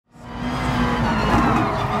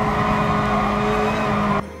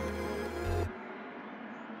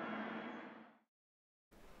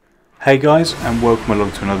Hey guys, and welcome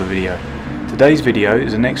along to another video. Today's video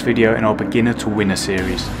is the next video in our Beginner to Winner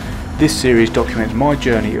series. This series documents my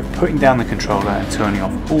journey of putting down the controller and turning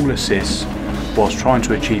off all assists whilst trying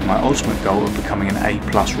to achieve my ultimate goal of becoming an A+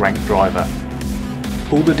 ranked driver.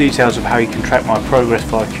 All the details of how you can track my progress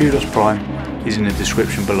via Kudos Prime is in the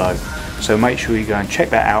description below, so make sure you go and check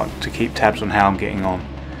that out to keep tabs on how I'm getting on.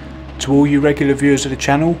 To all you regular viewers of the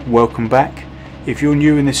channel, welcome back. If you're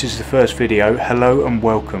new and this is the first video, hello and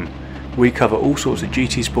welcome. We cover all sorts of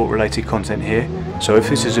GT Sport related content here, so if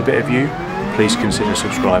this is a bit of you, please consider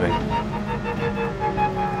subscribing.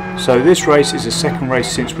 So this race is the second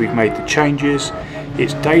race since we've made the changes.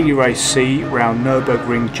 It's Daily Race C round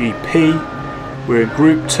Nürburgring GP. We're in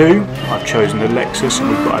Group 2, I've chosen the Lexus and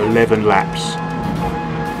we've got 11 laps.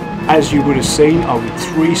 As you would have seen, I was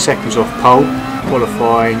 3 seconds off pole,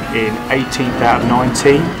 qualifying in 18th out of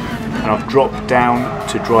 19, and I've dropped down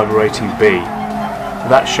to driver rating B.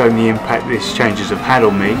 That's shown the impact these changes have had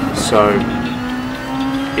on me, so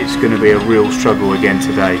it's going to be a real struggle again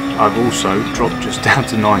today. I've also dropped just down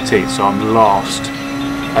to 19th, so I'm last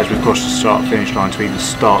as we cross the start finish line to even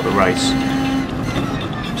start the race.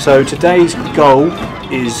 So today's goal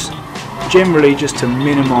is generally just to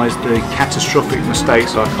minimise the catastrophic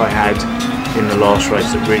mistakes like I had in the last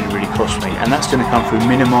race that really cost me, and that's going to come through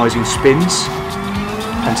minimising spins,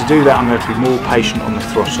 and to do that I'm going to be more patient on the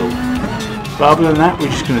throttle. But other than that,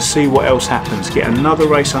 we're just going to see what else happens, get another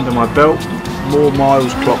race under my belt, more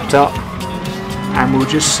miles clocked up, and we'll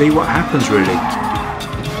just see what happens really.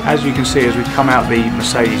 As you can see, as we come out the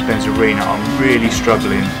Mercedes-Benz arena, I'm really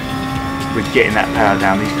struggling with getting that power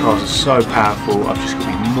down. These cars are so powerful, I've just got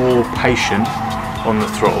to be more patient on the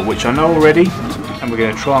throttle, which I know already, and we're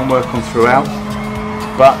going to try and work on throughout,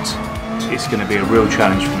 but it's going to be a real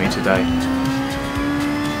challenge for me today.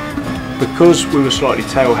 Because we were slightly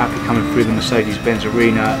tail happy coming through the Mercedes-Benz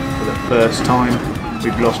arena for the first time,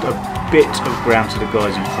 we've lost a bit of ground to the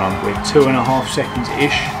guys in front. We're 2.5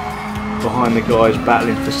 seconds-ish behind the guys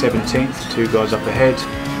battling for 17th, 2 guys up ahead,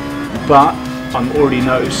 but I'm already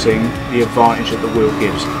noticing the advantage that the wheel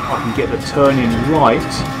gives. I can get the turn in right,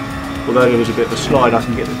 although there was a bit of a slide, I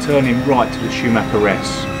can get the turn in right to the Schumacher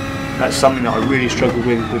S. That's something that I really struggled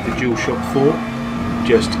with the DualShock 4.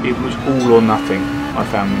 Just, it was all or nothing, I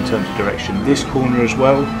found, in terms of direction. This corner as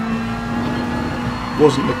well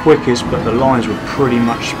wasn't the quickest, but the lines were pretty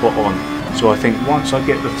much spot on. So I think once I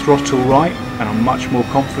get the throttle right and I'm much more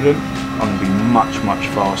confident, I'm going to be much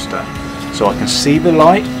faster. So I can see the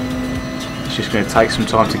light, it's just going to take some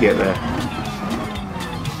time to get there.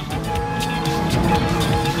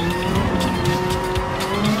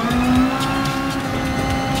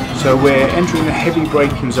 So we're entering the heavy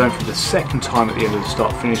braking zone for the second time at the end of the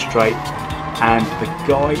start-finish straight, and the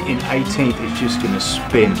guy in 18th is just going to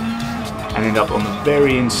spin and end up on the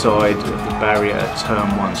very inside of the barrier at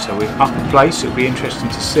turn 1. So we're up in place. It'll be interesting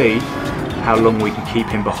to see how long we can keep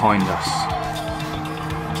him behind us.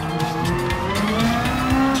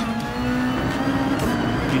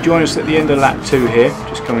 You join us at the end of lap 2 here,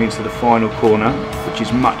 just coming into the final corner, which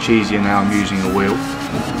is much easier now I'm using the wheel.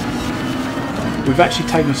 We've actually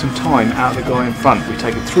taken some time out of the guy in front. We've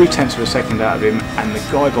taken 0.3 of a second out of him, and the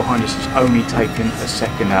guy behind us has only taken a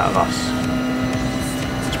second out of us.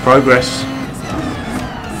 It's progress.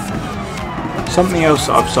 Something else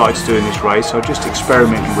that I've started to do in this race, I'm just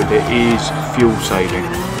experimenting with it, is fuel saving.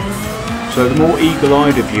 So the more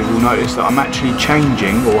eagle-eyed of you will notice that I'm actually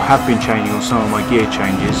changing, or have been changing on some of my gear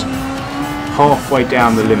changes, halfway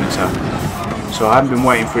down the limiter. So I haven't been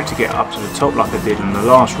waiting for it to get up to the top like I did in the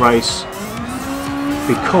last race,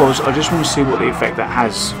 because I just want to see what the effect that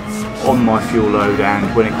has on my fuel load,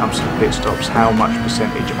 and when it comes to the pit stops, how much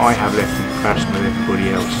percentage I have left in comparison with everybody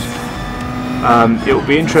else. It will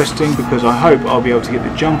be interesting because I hope I'll be able to get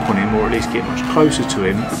the jump on him, or at least get much closer to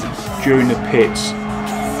him during the pits,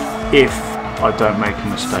 if I don't make a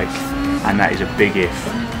mistake, and that is a big if.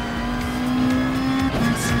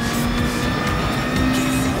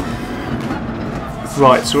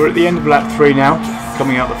 Right, so we're at the end of lap 3 now,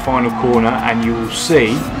 coming out the final corner, and you will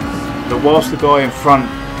see that whilst the guy in front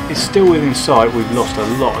is still within sight, we've lost a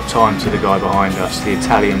lot of time to the guy behind us, the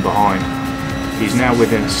Italian behind. He's now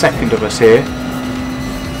within a second of us here,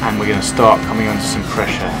 and we're going to start coming under some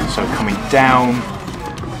pressure. So coming down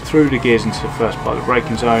through the gears into the first part of the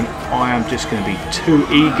braking zone, I am just going to be too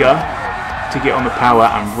eager to get on the power,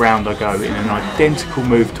 and round I go in an identical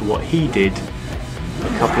move to what he did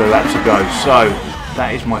a couple of laps ago. So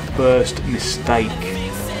that is my first mistake.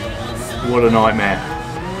 What a nightmare.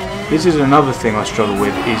 This is another thing I struggle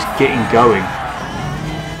with, is getting going.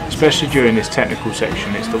 Especially during this technical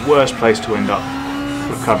section, it's the worst place to end up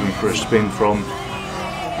recovering for a spin from.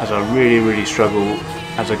 as I really struggle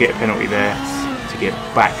as I get a penalty there to get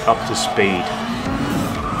back up to speed.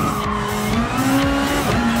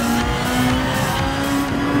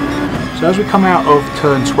 So as we come out of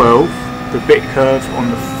turn 12, the bit curve on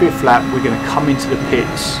the 5th lap, we're going to come into the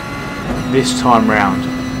pits this time round.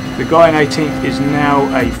 The guy in 18th is now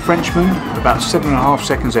a Frenchman, about 7.5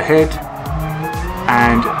 seconds ahead,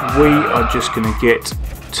 and we are just going to get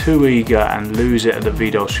too eager and lose it at the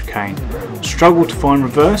Vidal chicane. Struggle to find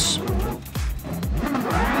reverse.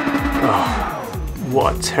 Oh,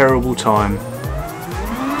 what a terrible time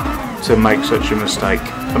to make such a mistake.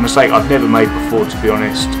 A mistake I've never made before, to be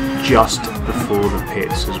honest, just before the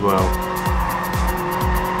pits as well.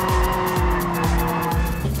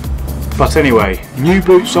 But anyway, new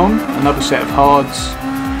boots on, another set of hards,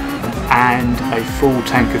 and a full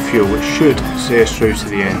tank of fuel, which should see us through to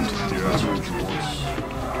the end.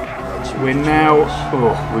 We're now,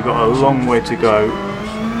 we've got a long way to go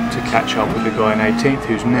to catch up with the guy in 18th,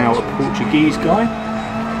 who's now a Portuguese guy.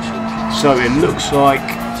 So it looks like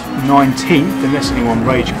 19th, unless anyone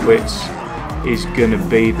rage quits, is going to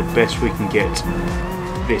be the best we can get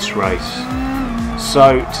this race.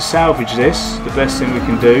 So to salvage this, the best thing we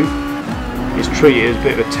can do is treat it as a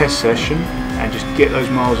bit of a test session and just get those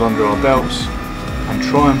miles under our belts and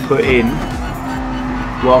try and put in,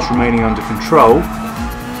 whilst remaining under control,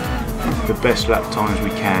 the best lap times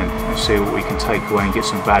we can and see what we can take away and get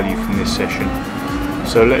some value from this session.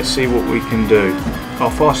 So let's see what we can do.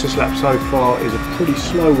 Our fastest lap so far is a pretty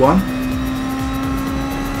slow one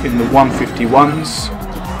in the 151s,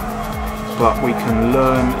 but we can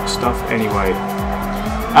learn stuff anyway.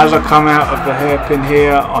 As I come out of the hairpin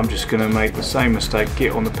here, I'm just going to make the same mistake,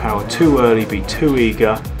 get on the power too early, be too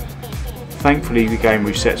eager. Thankfully the game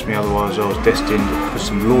resets me, otherwise I was destined for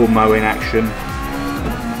some lawn mowing action.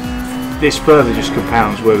 This further just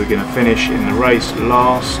compounds where we're going to finish in the race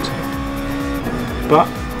last, but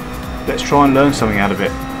let's try and learn something out of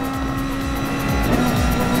it.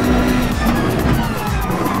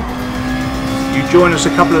 You join us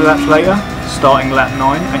a couple of laps later, starting lap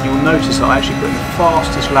 9, and you'll notice that I actually put in the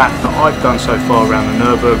fastest lap that I've done so far around the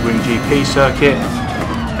Nürburgring GP circuit,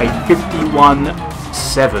 a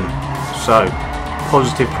 51.7. So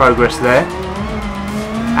positive progress there,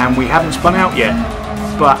 and we haven't spun out yet.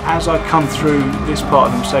 But as I come through this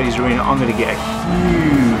part of the Mercedes arena, I'm going to get a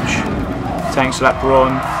huge tank slapper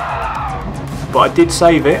on. But I did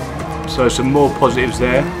save it, so some more positives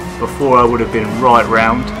there. Before I would have been right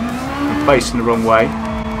round and facing the wrong way.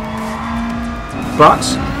 But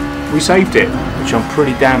we saved it, which I'm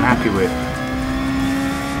pretty damn happy with.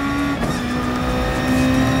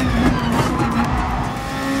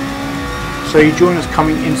 So you join us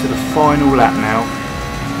coming into the final lap now,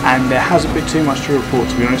 and there hasn't been too much to report,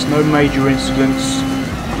 to be honest. No major incidents,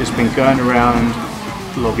 just been going around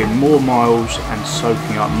logging more miles and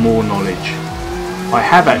soaking up more knowledge. I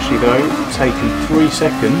have actually though taken 3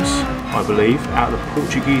 seconds, I believe, out of the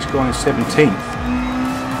Portuguese guy in 17th.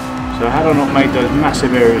 So had I not made those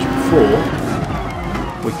massive errors before,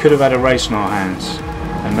 we could have had a race in our hands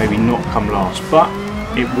and maybe not come last, but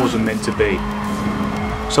it wasn't meant to be.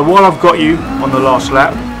 So while I've got you on the last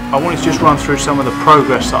lap, I wanted to just run through some of the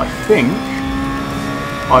progress that I think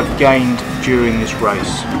I've gained during this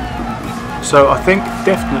race. So I think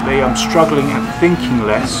definitely I'm struggling and thinking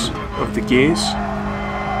less of the gears.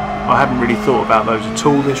 I haven't really thought about those at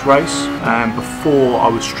all this race, and before I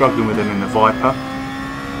was struggling with them in the Viper.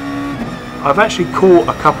 I've actually caught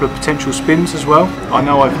a couple of potential spins as well. I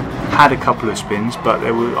know I've had a couple of spins, but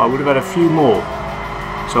I would have had a few more.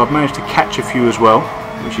 So I've managed to catch a few as well,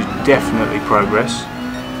 which is definitely progress.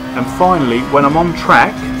 And finally, when I'm on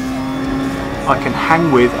track, I can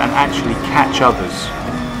hang with and actually catch others.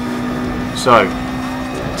 So,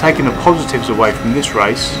 taking the positives away from this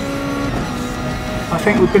race, I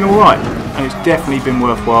think we've been alright, and it's definitely been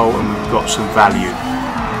worthwhile and we've got some value.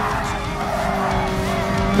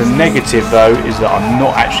 The negative though is that I'm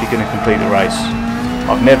not actually going to complete the race.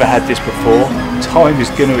 I've never had this before. Time is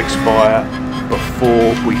going to expire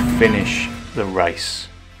before we finish the race.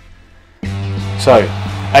 So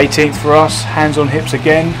 18th for us, hands on hips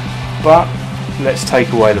again, but let's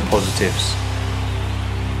take away the positives.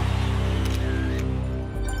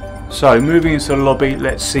 So moving into the lobby,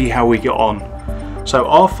 let's see how we get on. So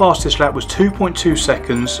our fastest lap was 2.2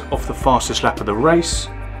 seconds off the fastest lap of the race,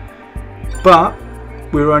 but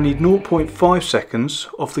we were only 0.5 seconds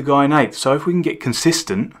off the guy in 8th. So if we can get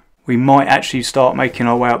consistent, we might actually start making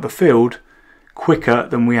our way up the field quicker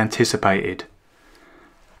than we anticipated.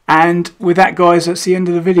 And with that guys, that's the end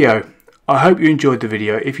of the video. I hope you enjoyed the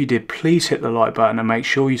video. If you did, please hit the like button and make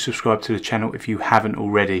sure you subscribe to the channel if you haven't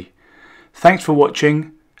already. Thanks for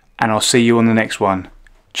watching, and I'll see you on the next one.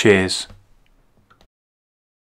 Cheers.